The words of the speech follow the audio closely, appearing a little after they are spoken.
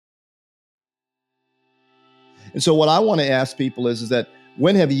And so what I want to ask people is that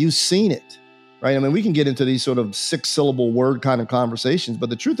when have you seen it? Right? I mean, we can get into these sort of 6-syllable word kind of conversations, but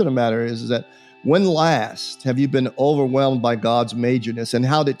the truth of the matter is that when last have you been overwhelmed by God's majorness, and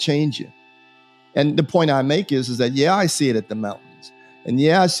how did it change you? And the point I make is that, yeah, I see it at the mountains, and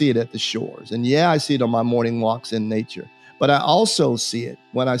yeah, I see it at the shores, and yeah, I see it on my morning walks in nature, but I also see it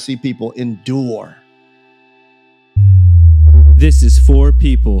when I see people endure. This is For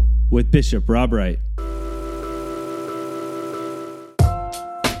People with Bishop Rob Wright.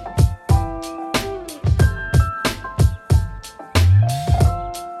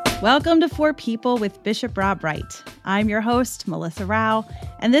 Welcome to For People with Bishop Rob Wright. I'm your host, Melissa Rao,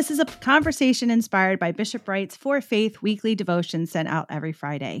 and this is a conversation inspired by Bishop Wright's For Faith weekly devotion sent out every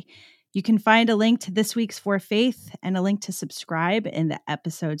Friday. You can find a link to this week's For Faith and a link to subscribe in the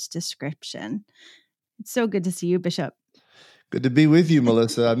episode's description. It's so good to see you, Bishop. Good to be with you,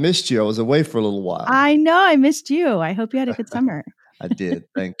 Melissa. I missed you. I was away for a little while. I know. I missed you. I hope you had a good summer. I did.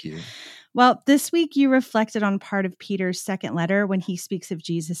 Thank you. Well, this week you reflected on part of Peter's second letter when he speaks of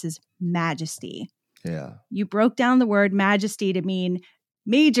Jesus's majesty. Yeah. You broke down the word majesty to mean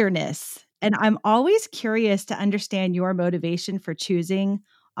majorness. And I'm always curious to understand your motivation for choosing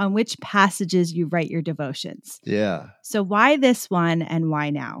on which passages you write your devotions. Yeah. So why this one and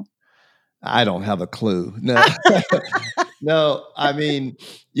why now? I don't have a clue. No, no. I mean,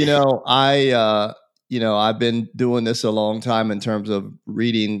 I've been doing this a long time in terms of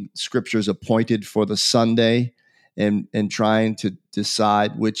reading scriptures appointed for the Sunday and trying to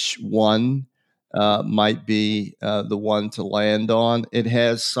decide which one might be the one to land on. It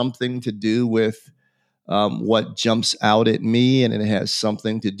has something to do with what jumps out at me, and it has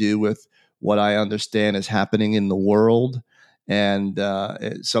something to do with what I understand is happening in the world. And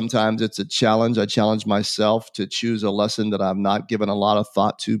sometimes it's a challenge. I challenge myself to choose a lesson that I've not given a lot of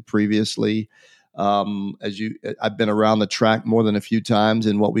thought to previously. I've been around the track more than a few times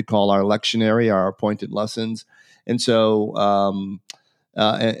in what we call our lectionary, our appointed lessons. And so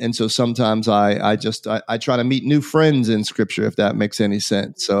sometimes I try to meet new friends in Scripture, if that makes any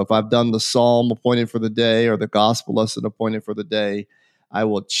sense. So if I've done the Psalm appointed for the day or the gospel lesson appointed for the day, I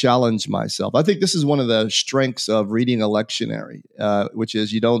will challenge myself. I think this is one of the strengths of reading a lectionary, which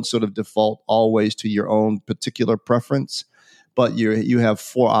is you don't sort of default always to your own particular preference, but you have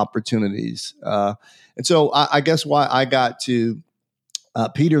 4 opportunities. And so I guess why I got to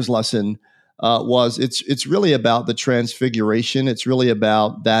Peter's lesson was it's really about the transfiguration. It's really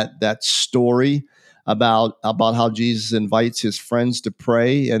about that story about how Jesus invites his friends to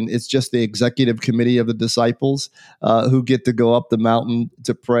pray, and it's just the executive committee of the disciples who get to go up the mountain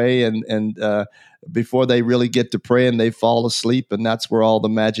to pray, and before they really get to pray, and they fall asleep, and that's where all the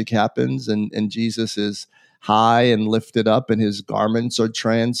magic happens, and Jesus is high and lifted up, and his garments are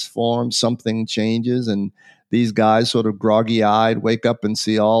transformed. Something changes, and these guys, sort of groggy-eyed, wake up and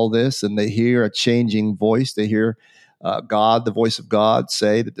see all this, and they hear a changing voice. They hear God, the voice of God,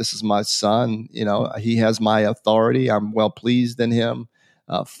 say that this is my son. He has my authority. I'm well pleased in him.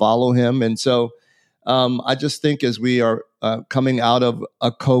 Follow him. And so I just think as we are coming out of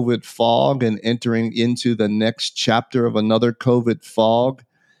a COVID fog and entering into the next chapter of another COVID fog,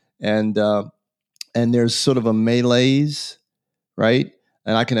 and there's sort of a malaise, right?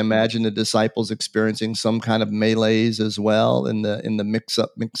 And I can imagine the disciples experiencing some kind of malaise as well in the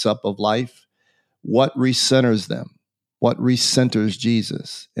mix up of life. What recenters them? What recenters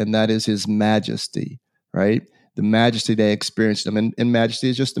Jesus? And that is his majesty, right? The majesty they experienced him. And majesty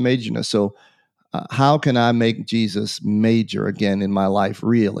is just the majorness. So how can I make Jesus major again in my life,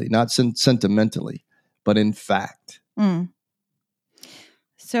 really? Not sentimentally, but in fact. Mm.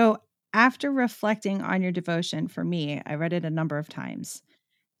 So after reflecting on your devotion, for me, I read it a number of times.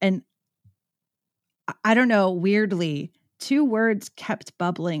 And I don't know, weirdly, 2 words kept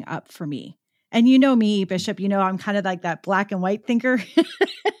bubbling up for me. And you know me, Bishop, I'm kind of like that black and white thinker.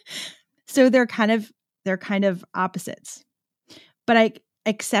 So they're kind of opposites. But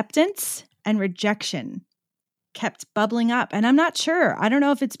acceptance and rejection kept bubbling up. And I'm not sure. I don't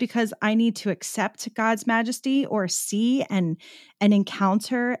know if it's because I need to accept God's majesty or see and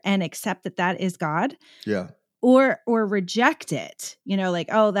encounter and accept that is God. Yeah. Or reject it, like,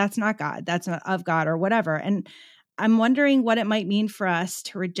 oh, that's not God. That's not of God or whatever. And I'm wondering what it might mean for us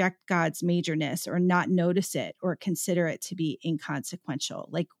to reject God's majorness or not notice it or consider it to be inconsequential.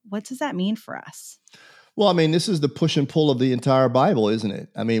 Like, what does that mean for us? Well, I mean, this is the push and pull of the entire Bible, isn't it?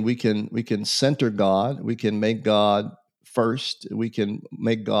 I mean, we can center God. We can make God first. We can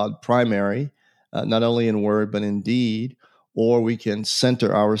make God primary, not only in word, but in deed. Or we can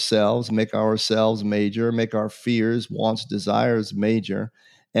center ourselves, make ourselves major, make our fears, wants, desires major.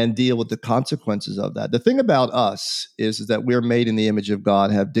 and deal with the consequences of that. The thing about us is that we're made in the image of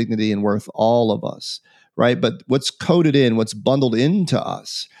God, have dignity and worth, all of us, right? But what's coded in, what's bundled into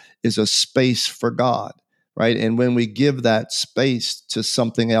us is a space for God, right? And when we give that space to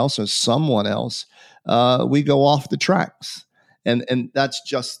something else or someone else, we go off the tracks. And that's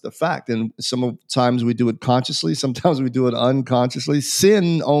just the fact. And sometimes we do it consciously, sometimes we do it unconsciously.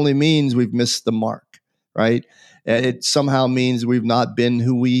 Sin only means we've missed the mark, right? It somehow means we've not been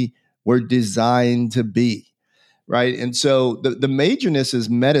who we were designed to be, right? And so the majorness is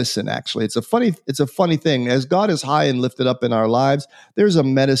medicine. Actually, it's a funny thing. As God is high and lifted up in our lives, there's a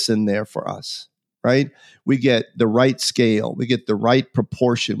medicine there for us, right? We get the right scale, we get the right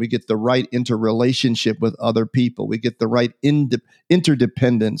proportion, we get the right interrelationship with other people, we get the right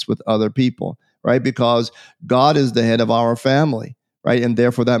interdependence with other people, right? Because God is the head of our family, right? And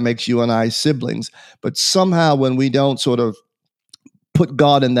therefore that makes you and I siblings. But somehow when we don't sort of put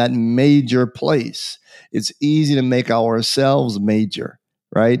God in that major place, it's easy to make ourselves major,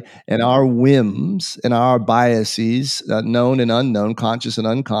 right? And our whims and our biases, known and unknown, conscious and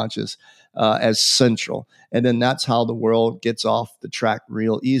unconscious, as central. And then that's how the world gets off the track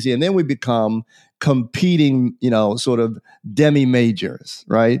real easy. And then we become competing, sort of demi-majors,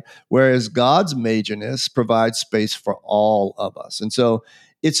 right? Whereas God's majorness provides space for all of us. And so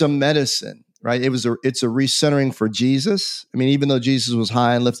it's a medicine, right? It's a recentering for Jesus. I mean, even though Jesus was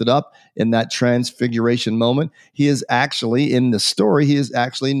high and lifted up in that transfiguration moment, he is actually, in the story, he is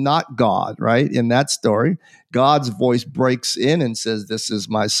actually not God, right? In that story, God's voice breaks in and says, "This is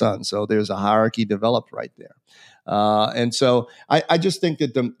my son." So there's a hierarchy developed right there. And so I just think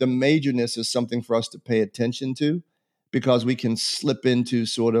that the majorness is something for us to pay attention to, because we can slip into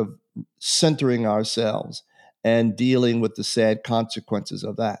sort of centering ourselves and dealing with the sad consequences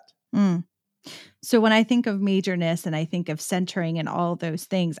of that. Mm. So when I think of majorness and I think of centering and all those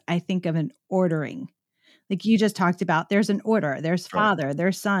things, I think of an ordering. Like you just talked about, there's an order, there's Father, right,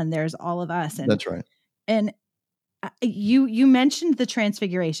 there's Son, there's all of us. And that's right. And you mentioned the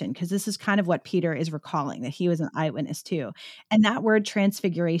transfiguration, because this is kind of what Peter is recalling, that he was an eyewitness too. And that word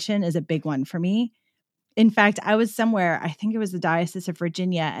transfiguration is a big one for me. In fact, I was somewhere, I think it was the Diocese of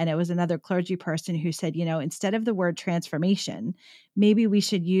Virginia, and it was another clergy person who said, instead of the word transformation, maybe we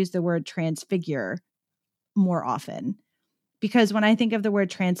should use the word transfigure more often. Because when I think of the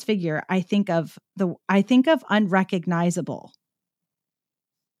word transfigure, I think of unrecognizable.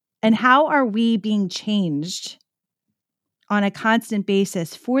 And how are we being changed on a constant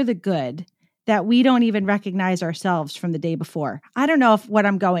basis for the good that we don't even recognize ourselves from the day before? I don't know what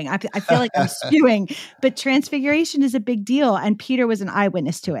I'm going. I feel like I'm spewing, but transfiguration is a big deal. And Peter was an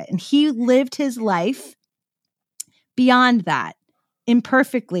eyewitness to it. And he lived his life beyond that,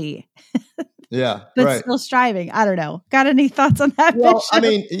 imperfectly. Yeah. But right. Still striving. I don't know. Got any thoughts on that? Well, Bishop? I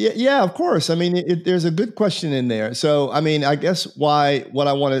mean, yeah, of course. I mean, there's a good question in there. So, I mean, I guess why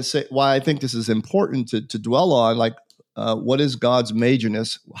I think this is important to dwell on, like, what is God's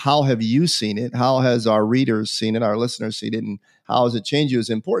majorness? How have you seen it? How has our readers seen it? Our listeners seen it? And how has it changed you? Is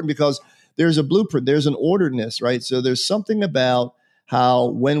important because there's a blueprint. There's an orderedness, right? So there's something about how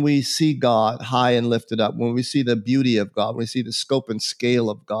when we see God high and lifted up, when we see the beauty of God, we see the scope and scale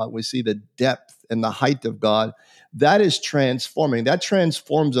of God, we see the depth and the height of God, that is transforming. That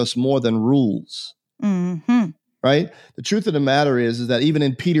transforms us more than rules. Mm-hmm. Right? The truth of the matter is that even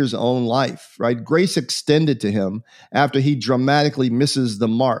in Peter's own life, right, grace extended to him after he dramatically misses the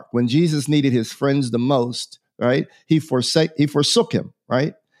mark. When Jesus needed his friends the most, right, he forsook him,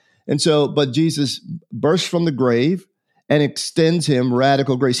 right? And so, but Jesus bursts from the grave and extends him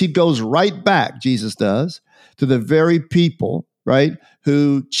radical grace. He goes right back, Jesus does, to the very people, right,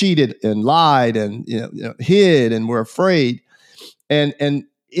 who cheated and lied and hid and were afraid. And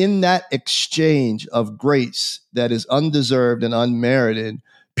in that exchange of grace that is undeserved and unmerited,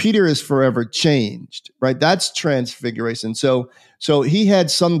 Peter is forever changed, right? That's transfiguration. So he had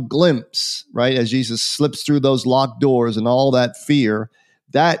some glimpse, right, as Jesus slips through those locked doors and all that fear,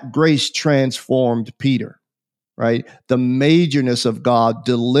 that grace transformed Peter, right? The majorness of God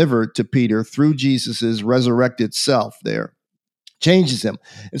delivered to Peter through Jesus's resurrected self there changes him.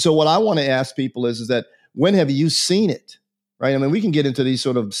 And so what I want to ask people is that when have you seen it? Right? I mean, we can get into these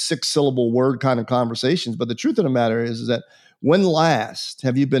sort of 6-syllable word kind of conversations, but the truth of the matter is that when last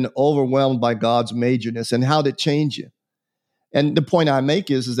have you been overwhelmed by God's majorness, and how did it change you? And the point I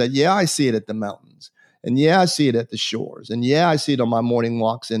make is that, yeah, I see it at the mountains, and yeah, I see it at the shores, and yeah, I see it on my morning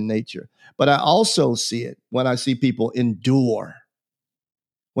walks in nature, but I also see it when I see people endure,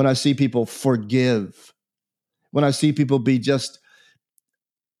 when I see people forgive, when I see people be just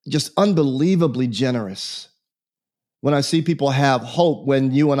unbelievably generous, when I see people have hope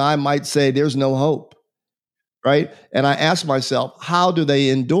when you and I might say there's no hope, right? And I ask myself, how do they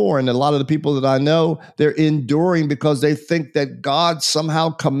endure? And a lot of the people that I know, they're enduring because they think that God somehow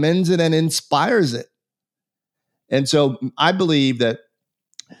commends it and inspires it. And so I believe that,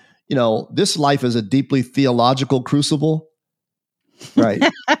 this life is a deeply theological crucible, right?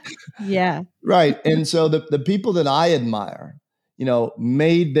 Yeah. Right. And so the people that I admire,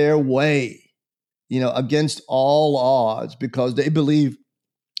 made their way, against all odds because they believe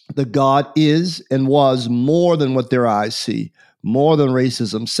that God is and was more than what their eyes see, more than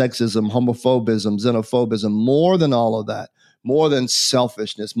racism, sexism, homophobism, xenophobism, more than all of that, more than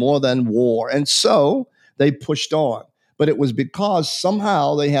selfishness, more than war. And so they pushed on. But it was because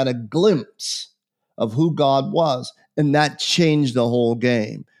somehow they had a glimpse of who God was, and that changed the whole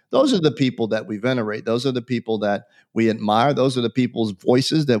game. Those are the people that we venerate. Those are the people that we admire. Those are the people's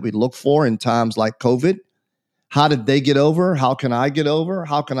voices that we look for in times like COVID. How did they get over? How can I get over?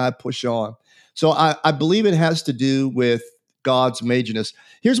 How can I push on? So I believe it has to do with God's majorness.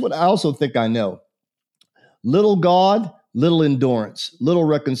 Here's what I also think I know. Little God, little endurance, little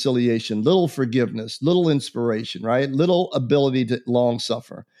reconciliation, little forgiveness, little inspiration, right? Little ability to long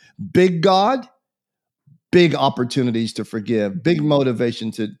suffer. Big God, big opportunities to forgive, big motivation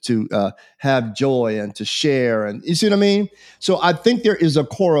to have joy and to share. And you see what I mean? So I think there is a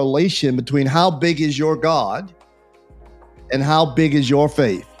correlation between how big is your God and how big is your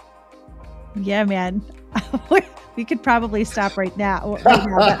faith. Yeah, man. We could probably stop right now,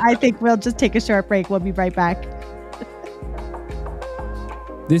 but I think we'll just take a short break. We'll be right back.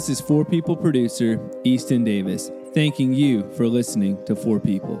 This is 4 People producer Easton Davis, thanking you for listening to 4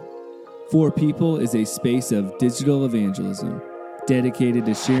 People. 4 People is a space of digital evangelism dedicated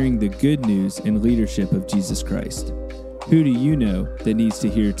to sharing the good news and leadership of Jesus Christ. Who do you know that needs to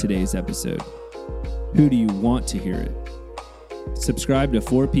hear today's episode? Who do you want to hear it? Subscribe to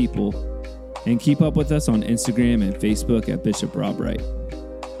 4 People and keep up with us on Instagram and Facebook at Bishop Rob Wright.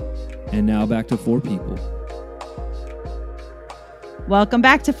 And now back to 4 People. Welcome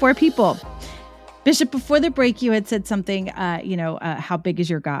back to 4 People. Bishop, before the break, you had said something, how big is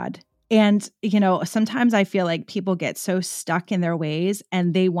your God? And, sometimes I feel like people get so stuck in their ways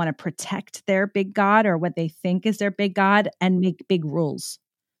and they want to protect their big God or what they think is their big God and make big rules.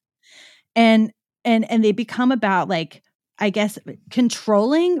 And they become about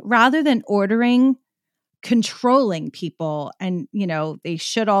controlling rather than ordering, controlling people. And, they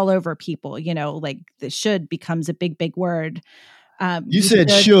should all over people, the should becomes a big, big word. You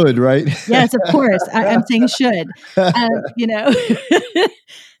said should, right? Yes, of course. I'm saying should,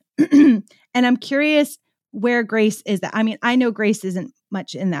 and I'm curious where grace is that. I mean, I know grace isn't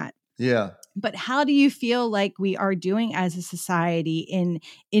much in that. Yeah. But how do you feel like we are doing as a society in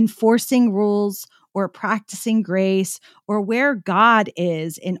enforcing rules or practicing grace, or where God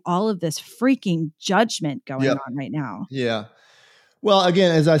is in all of this freaking judgment going on right now? Yeah. Well,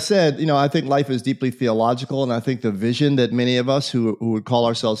 again, as I said, I think life is deeply theological, and I think the vision that many of us who would call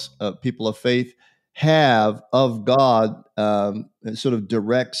ourselves people of faith have of God sort of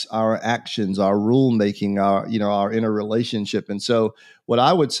directs our actions, our rulemaking, our interrelationship. And so what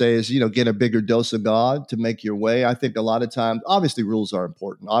I would say is, get a bigger dose of God to make your way. I think a lot of times, obviously rules are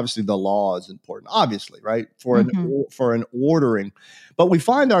important. Obviously the law is important, obviously, right? For an ordering. But we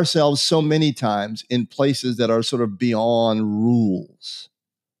find ourselves so many times in places that are sort of beyond rules,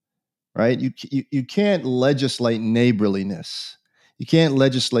 right? You can't legislate neighborliness. You can't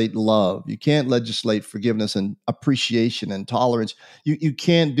legislate love. You can't legislate forgiveness and appreciation and tolerance. You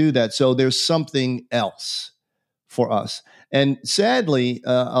can't do that. So there's something else for us. And sadly,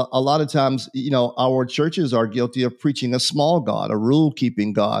 a lot of times, our churches are guilty of preaching a small God, a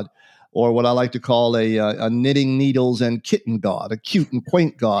rule-keeping God, or what I like to call a knitting needles and kitten God, a cute and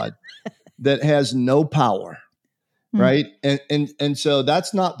quaint God that has no power, right? And so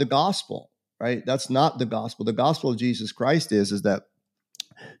that's not the gospel, right? That's not the gospel. The gospel of Jesus Christ is that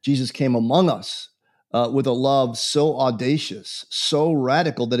Jesus came among us with a love so audacious, so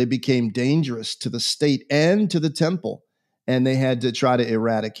radical that it became dangerous to the state and to the temple, and they had to try to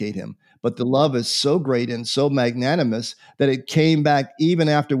eradicate him. But the love is so great and so magnanimous that it came back even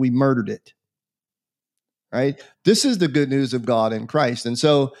after we murdered it, right? This is the good news of God in Christ. And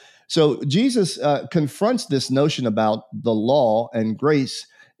so Jesus confronts this notion about the law and grace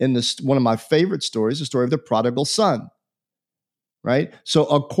in this one of my favorite stories, the story of the prodigal son. Right? So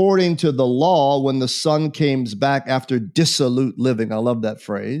according to the law, when the son came back after dissolute living, I love that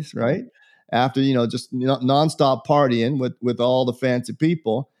phrase, right? After, just nonstop partying with all the fancy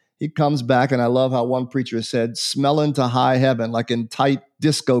people, he comes back, and I love how one preacher said, smelling to high heaven, like in tight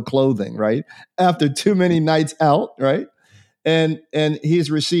disco clothing, right? After too many nights out, right? And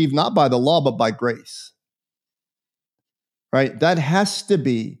he's received not by the law, but by grace, right? That has to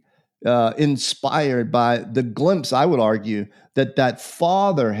be inspired by the glimpse, I would argue, that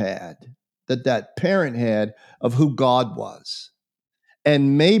father had, that parent had of who God was.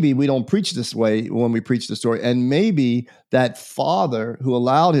 And maybe we don't preach this way when we preach the story. And maybe that father who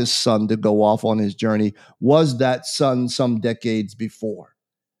allowed his son to go off on his journey was that son some decades before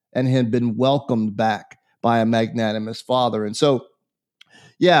and had been welcomed back by a magnanimous father. And so,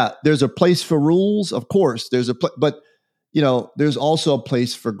 yeah, there's a place for rules, of course. But there's also a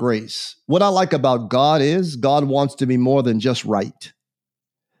place for grace. What I like about God is God wants to be more than just right.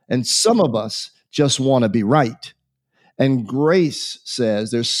 And some of us just want to be right. And grace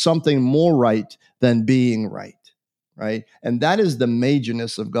says there's something more right than being right, right? And that is the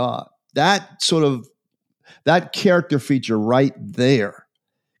majorness of God. That character feature right there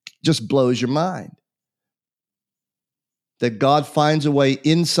just blows your mind. That God finds a way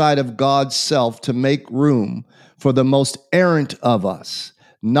inside of God's self to make room for the most errant of us,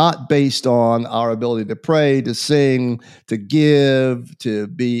 not based on our ability to pray, to sing, to give, to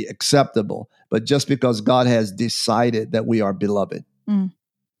be acceptable, but just because God has decided that we are beloved. Mm.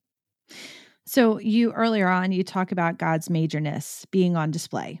 So earlier on, you talk about God's majorness being on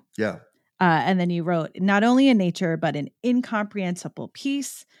display. Yeah. And then you wrote, not only in nature, but in incomprehensible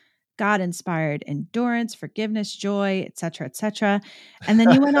peace, God-inspired endurance, forgiveness, joy, et cetera, and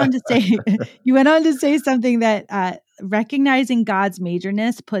then you went on to say something that recognizing God's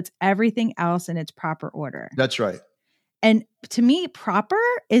majorness puts everything else in its proper order. That's right. And to me, proper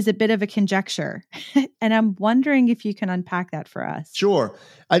is a bit of a conjecture, and I'm wondering if you can unpack that for us. Sure.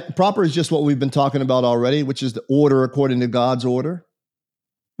 Proper is just what we've been talking about already, which is the order according to God's order.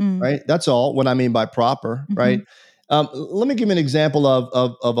 Right? That's all. What I mean by proper, right? Let me give you an example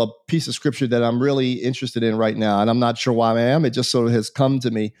of a piece of scripture that I'm really interested in right now, and I'm not sure why I am. It just sort of has come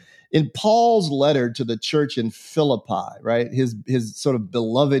to me. In Paul's letter to the church in Philippi, right, his sort of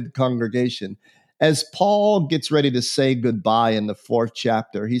beloved congregation, as Paul gets ready to say goodbye in the 4th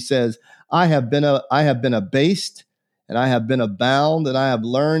chapter, he says, I have been abased, and I have been abound, and I have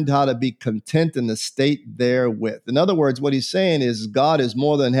learned how to be content in the state therewith. In other words, what he's saying is God is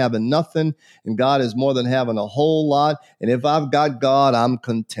more than having nothing, and God is more than having a whole lot. And if I've got God, I'm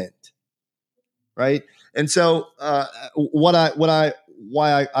content, right? And so,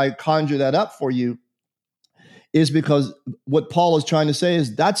 why I conjure that up for you is because what Paul is trying to say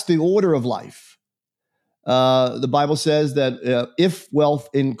is that's the order of life. The Bible says that if wealth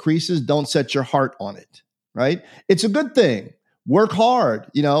increases, don't set your heart on it. Right? It's a good thing. Work hard,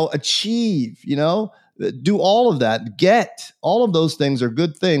 achieve, do all of that. Get all of those things are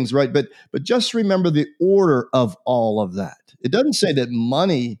good things, right? But just remember the order of all of that. It doesn't say that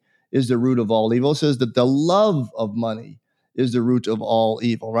money is the root of all evil. It says that the love of money is the root of all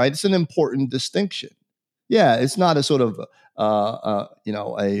evil, right? It's an important distinction. Yeah, it's not a sort of a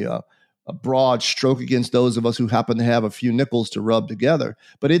broad stroke against those of us who happen to have a few nickels to rub together,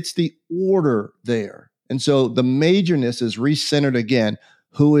 but it's the order there. And so the majorness is recentered again.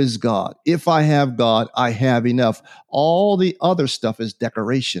 Who is God? If I have God, I have enough. All the other stuff is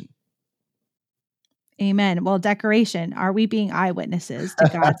decoration. Amen. Well, decoration. Are we being eyewitnesses to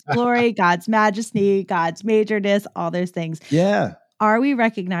God's glory, God's majesty, God's majorness, all those things? Yeah. Are we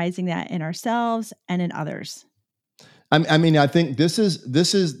recognizing that in ourselves and in others? I mean, I think these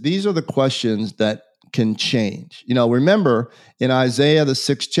are the questions that can change. Remember in Isaiah, the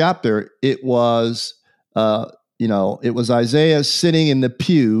 6th chapter, it was Isaiah sitting in the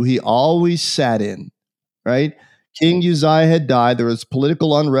pew he always sat in, right? King Uzziah had died. There was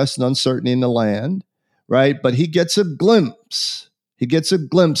political unrest and uncertainty in the land, right? But he gets a glimpse. He gets a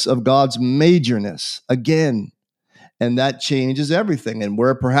glimpse of God's majorness again. And that changes everything. And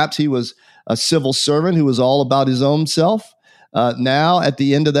where perhaps he was a civil servant who was all about his own self, now at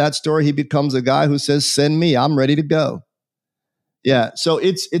the end of that story, he becomes a guy who says, send me, I'm ready to go. Yeah. So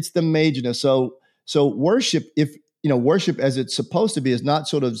it's the majorness. So worship, worship as it's supposed to be, is not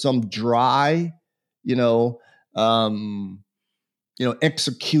sort of some dry,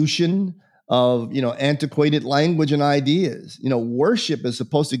 execution of, antiquated language and ideas. Worship is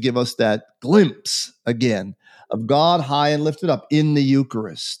supposed to give us that glimpse again of God high and lifted up in the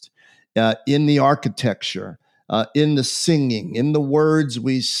Eucharist, in the architecture, in the singing, in the words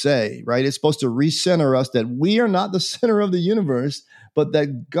we say, right? It's supposed to recenter us that we are not the center of the universe, but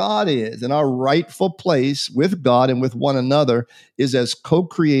that God is, and our rightful place with God and with one another is as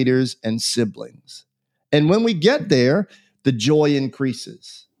co-creators and siblings. And when we get there, the joy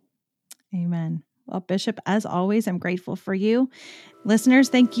increases. Amen. Well, Bishop, as always, I'm grateful for you. Listeners,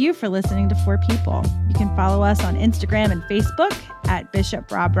 thank you for listening to 4 People. You can follow us on Instagram and Facebook at Bishop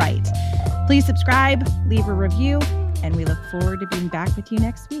Rob Wright. Please subscribe, leave a review, and we look forward to being back with you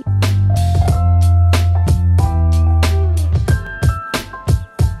next week.